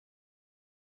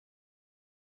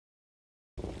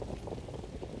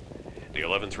The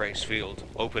 11th race field,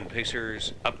 open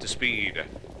pacers up to speed.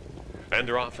 And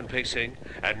they're off and pacing.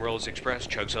 Admiral's Express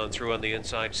chugs on through on the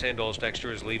inside. Sandals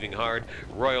Dexter is leaving hard.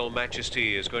 Royal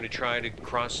Majesty is going to try to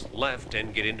cross left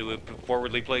and get into a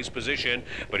forwardly placed position,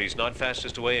 but he's not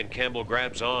fastest away, and Campbell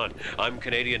grabs on. I'm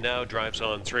Canadian Now drives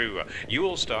on through.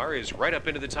 Ewell Star is right up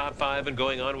into the top 5 and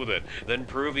going on with it. Then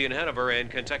Peruvian Hanover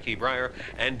and Kentucky Briar,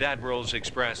 and Admiral's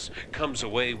Express comes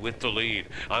away with the lead.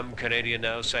 I'm Canadian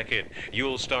Now second.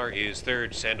 Ewell Star is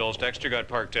third. Sandals Dexter got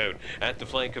parked out at the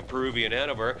flank of Peruvian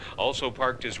Hanover. Also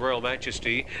parked is Royal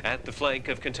Majesty at the flank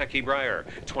of Kentucky Briar.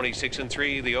 26 and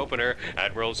 3 the opener.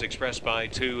 Admiral's Express by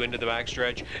 2 into the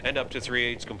backstretch and up to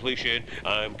 3/8 completion.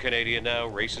 I'm Canadian Now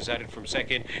races at it from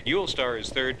second. Ewell Star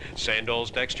is third. Sandals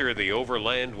Dexter the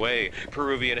overland way.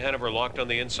 Peruvian Hanover locked on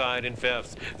the inside in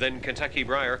fifth. Then Kentucky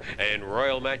Briar and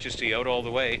Royal Majesty out all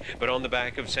the way, but on the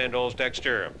back of Sandals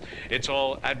Dexter. It's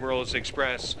all Admiral's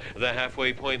Express, the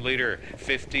halfway point leader.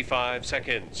 55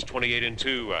 seconds, 28 and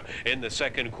 2 in the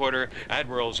second quarter.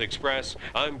 Admiral's Express,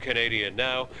 I'm Canadian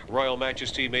Now. Royal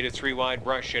Majesty made a 3-wide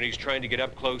brush, and he's trying to get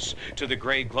up close to the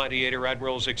gray Gladiator.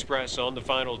 Admiral's Express on the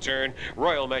final turn.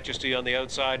 Royal Majesty on the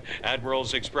outside.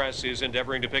 Admiral's Express is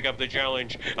endeavoring to pick up the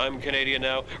challenge. I'm Canadian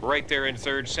Now right there in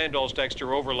third. Sandals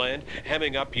Dexter overland,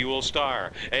 hemming up Ewell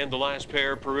Star. And the last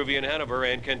pair, Peruvian Hanover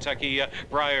and Kentucky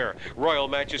Briar. Royal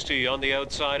Majesty on the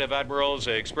outside of Admiral's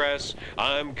Express.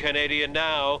 I'm Canadian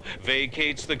Now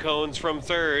vacates the cones from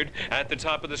third at the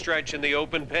top of the stretch in the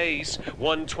open pace,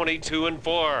 1:22 and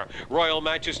 4. Royal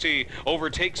Majesty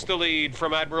overtakes the lead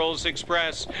from Admiral's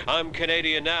Express. I'm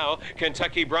Canadian Now.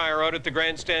 Kentucky Briar out at the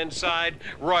grandstand side.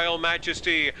 Royal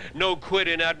Majesty, no quit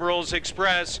in Admiral's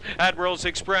Express. Admiral's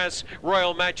Express,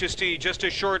 Royal Majesty, just a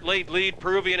short late lead.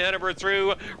 Peruvian Hanover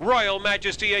through. Royal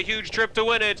Majesty, a huge trip to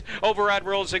win it over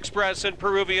Admiral's Express, and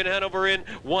Peruvian Hanover in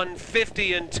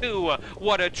 1:50 and 2.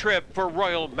 What a trip for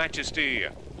Royal Majesty.